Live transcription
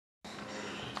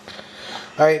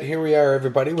Alright, here we are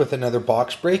everybody with another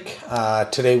box break.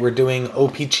 Today we're doing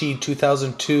O-Pee-Chee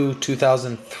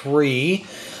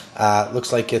 2002-2003.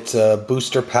 Looks like it's a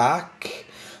booster pack.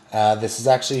 This is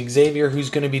actually Xavier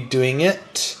who's going to be doing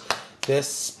it.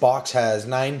 This box has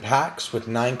 9 packs with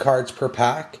 9 cards per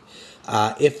pack.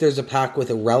 If there's a pack with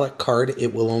a relic card,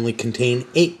 it will only contain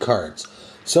 8 cards.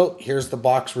 So here's the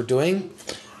box we're doing.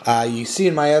 You see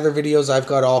in my other videos I've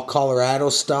got all Colorado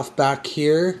stuff back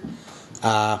here.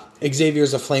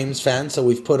 Xavier's a Flames fan, so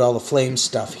we've put all the Flames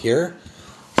stuff here.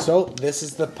 So this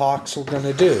is the box we're going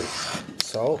to do.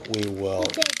 So we will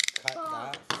cut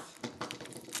that.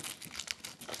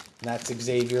 And that's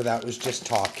Xavier that was just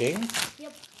talking.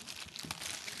 Yep.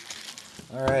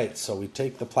 Alright, so we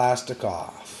take the plastic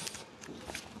off.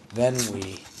 Then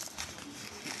we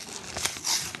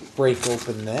break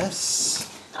open this.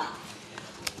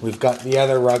 We've got the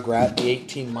other Rugrat, the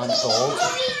 18-month-old.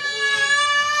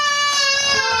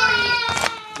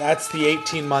 That's the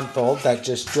 18-month-old that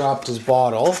just dropped his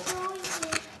bottle.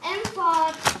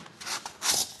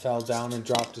 Fell down and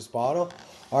dropped his bottle.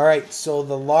 Alright, so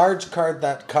the large card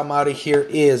that come out of here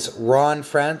is Ron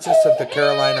Francis of the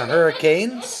Carolina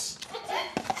Hurricanes.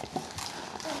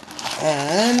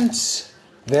 And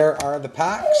there are the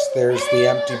packs. There's the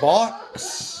empty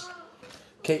box.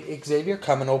 Okay, Xavier,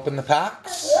 come and open the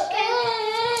packs.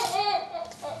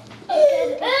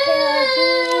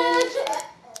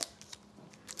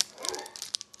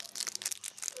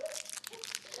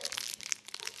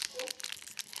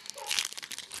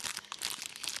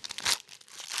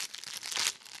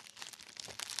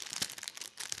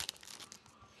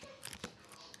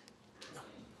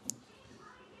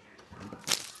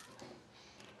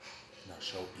 Now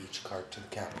show each card to the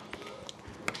camera.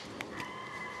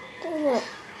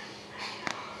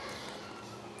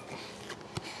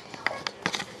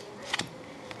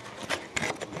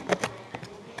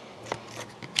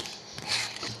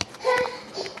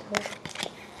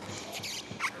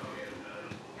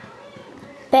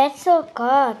 Special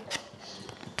card.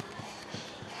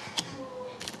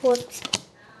 Whoops.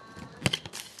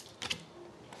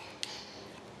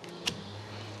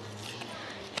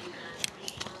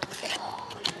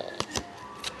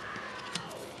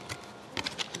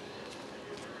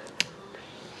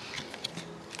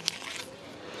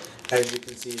 As you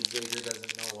can see, Xavier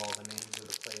doesn't know all the names of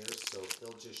the players, so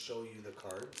he'll just show you the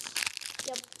cards.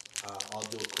 Yep. I'll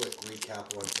do a quick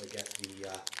recap once I get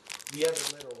the other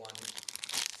little one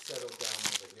settled down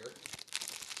over here.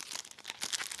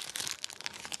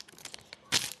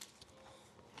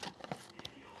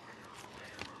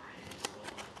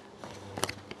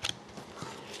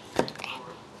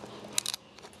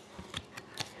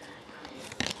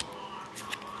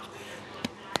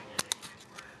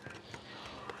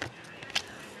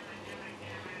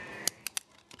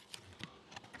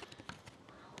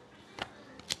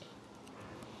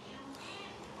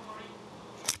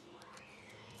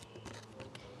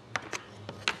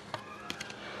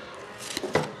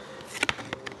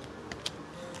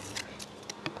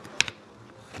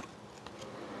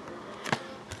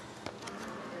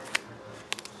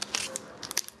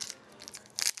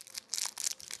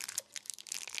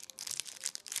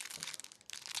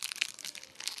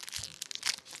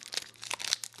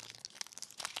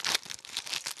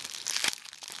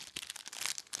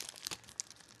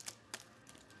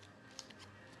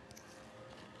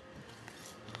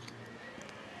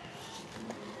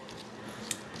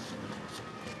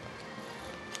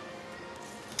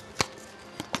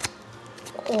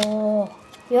 Oh,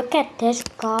 look at this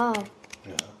card.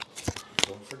 Yeah.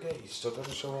 Don't forget, you still got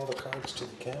to show all the cards to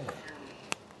the camera.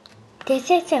 This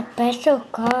is a special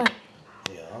card.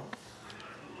 Yeah.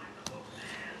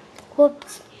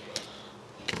 Whoops.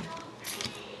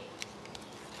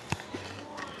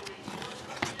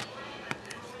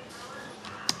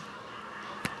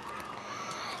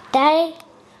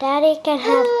 Daddy can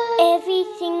have every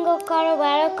single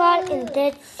Colorado card in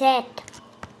this set.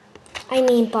 I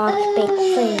mean box big for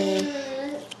me.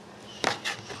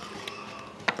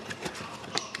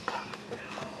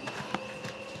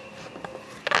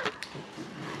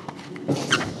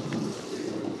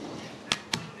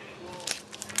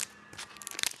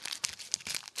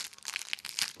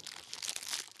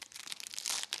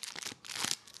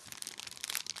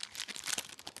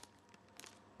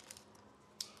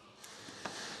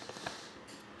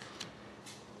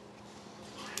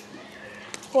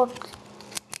 Whoops.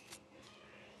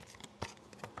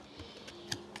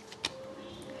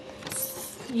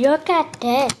 Look at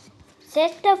this.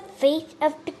 This is the face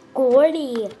of the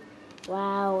goalie.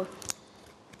 Wow.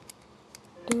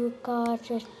 2 cards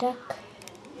are stuck.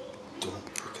 Don't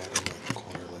look at him in the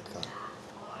corner like that.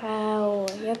 Wow.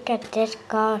 look at this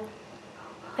card.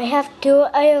 I have 2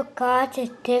 other cards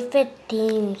with different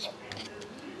themes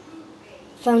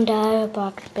from the other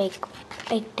box break.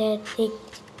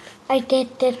 I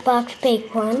did this box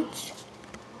break once,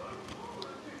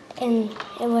 and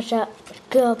it was a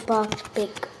good box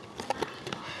break.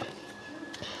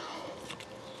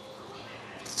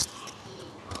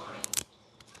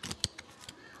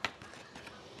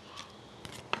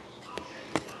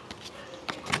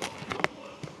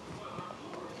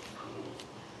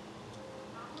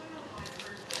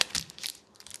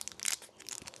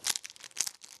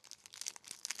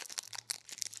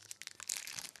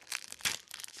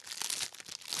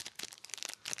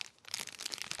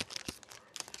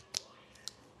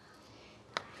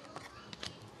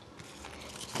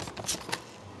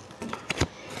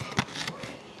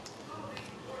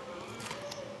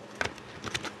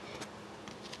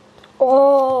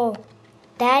 Oh,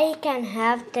 Daddy can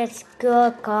have this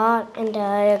good card and the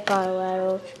other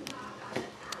Colorados.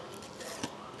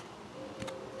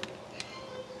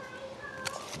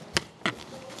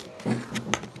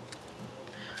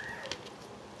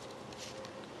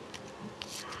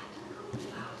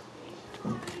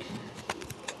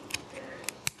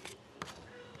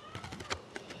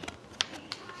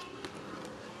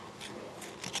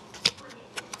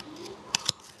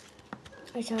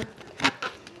 I thought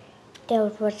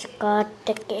that was card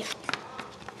the gift.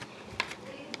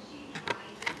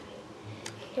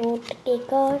 Don't get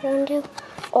card on the.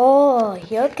 Oh,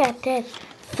 look at this.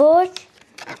 First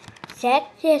set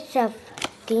is of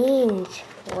themes.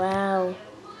 Wow.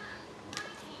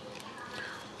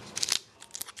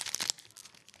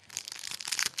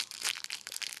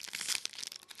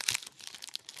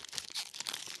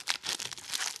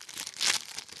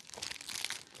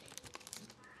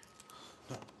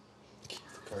 No. Keep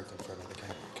the cards in front of the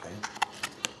camera, okay?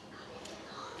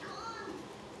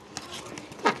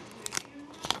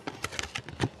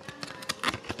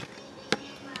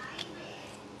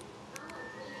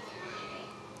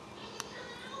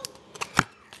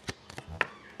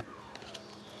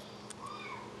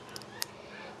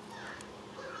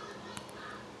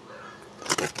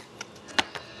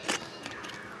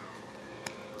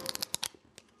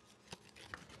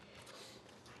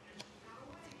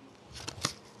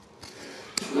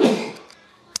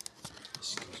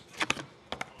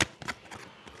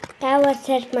 That was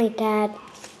just my dad.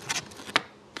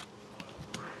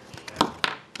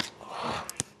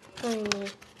 Funny.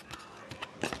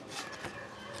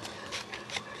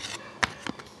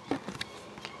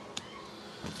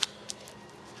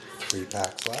 3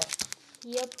 packs left.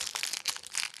 Yep.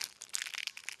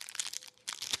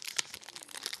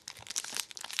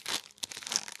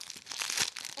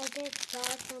 I just saw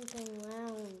something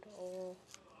round. Oh.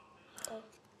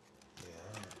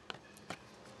 Yeah.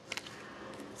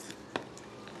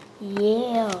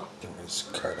 Yeah. There is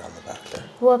a card on the back there.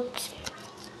 Whoops.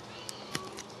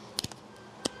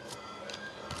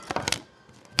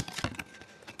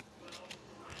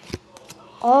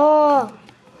 Oh,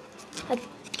 a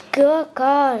good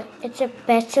card. It's a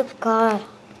special card.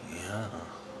 Yeah.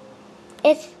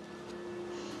 It's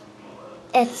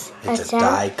It's a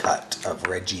die cut of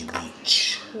Reggie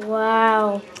Leach.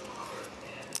 Wow.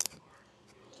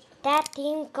 That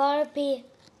team gotta be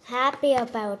happy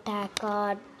about that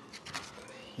card.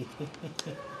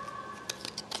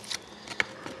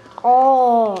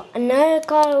 Oh, another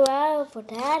Colorado for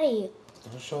Daddy.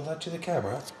 I'll show that to the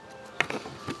camera.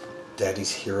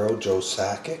 Daddy's hero, Joe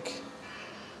Sakic.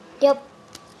 Yep.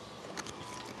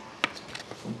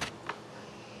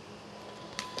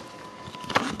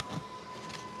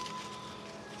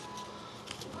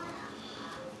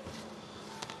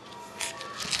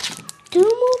 Two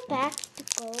more packs to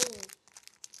go.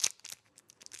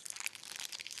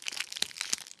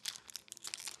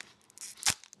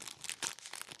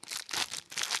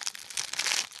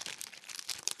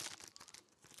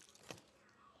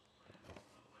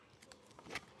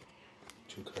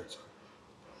 Two cards.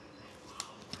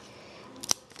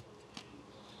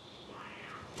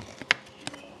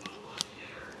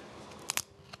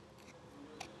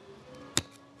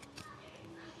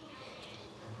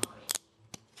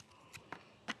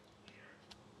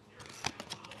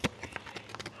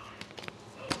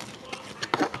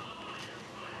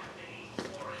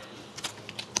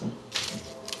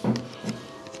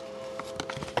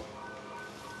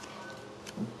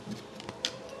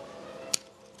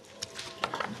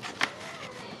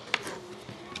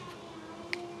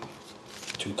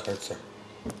 Two cards there.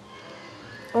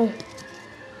 Oh.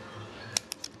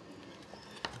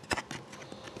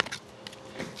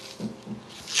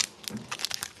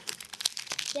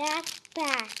 That's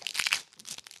back.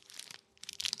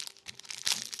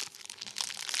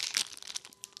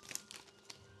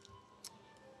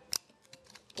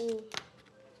 Ooh.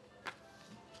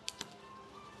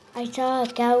 I saw a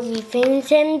Calgary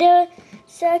Things in there.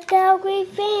 So Calgary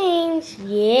Things.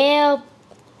 Yeah.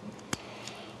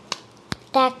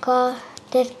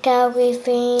 This Calgary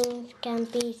Things can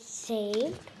be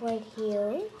saved right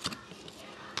here.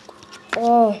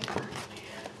 Oh.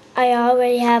 I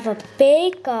already have a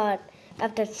big card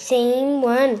of the same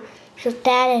one. So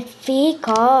that is 3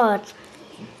 cards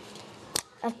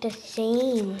of the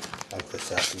same. Of the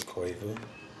Sassy Koivu.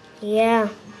 Yeah.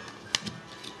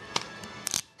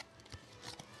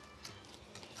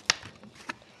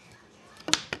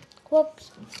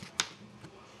 Whoops.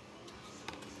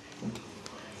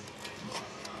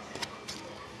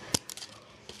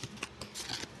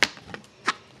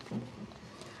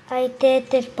 I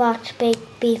did this box break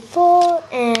before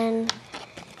and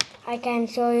I can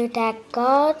show you that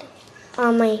card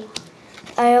on my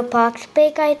other box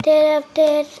break I did of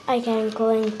this. I can go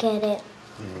and get it.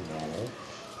 No.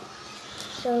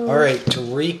 So, Alright, to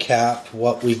recap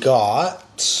what we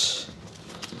got,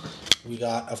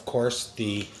 of course,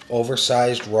 the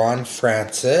oversized Ron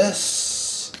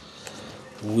Francis.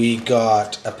 We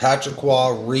got a Patrick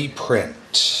Waugh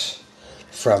reprint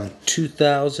from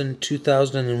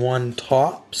 2000-2001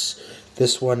 Topps.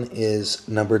 This one is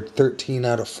numbered 13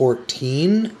 out of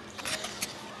 14.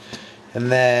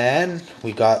 And then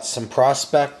we got some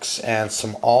prospects and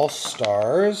some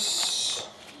all-stars.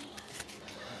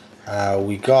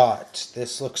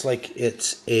 This looks like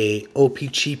it's a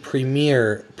O-Pee-Chee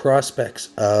Premier prospects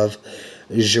of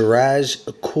Juraj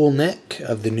Kulnik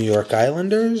of the New York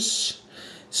Islanders.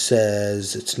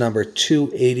 Says it's number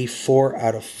 284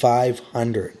 out of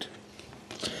 500.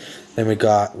 Then we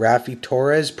got Rafi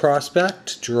Torres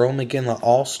prospect, Jerome McGinley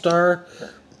All-Star,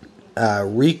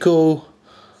 Rico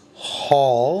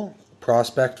Hall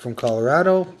prospect from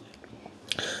Colorado,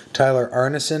 Tyler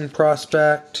Arneson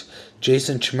prospect,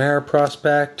 Jason Chimera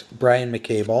prospect, Brian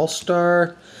McCabe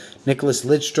All-Star, Nicholas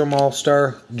Lidstrom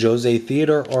All-Star, Jose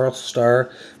Theodore All-Star,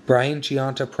 Brian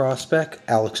Giunta prospect,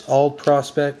 Alex Auld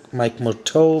prospect, Mike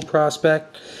Moteau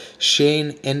prospect,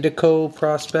 Shane Indico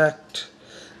prospect,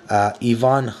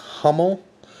 Yvonne Hummel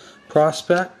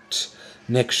prospect,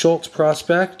 Nick Schultz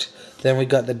prospect. Then we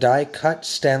got the die cut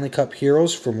Stanley Cup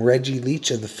Heroes from Reggie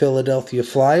Leach of the Philadelphia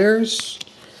Flyers.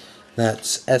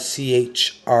 That's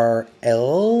SCHRL.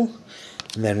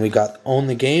 And then we got Own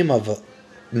the Game of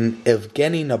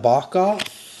Evgeny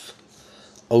Nabokov,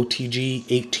 OTG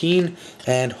 18,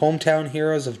 and Hometown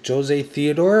Heroes of Jose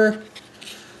Theodore,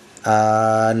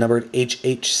 numbered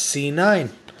HHC 9.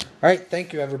 All right,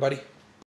 thank you, everybody.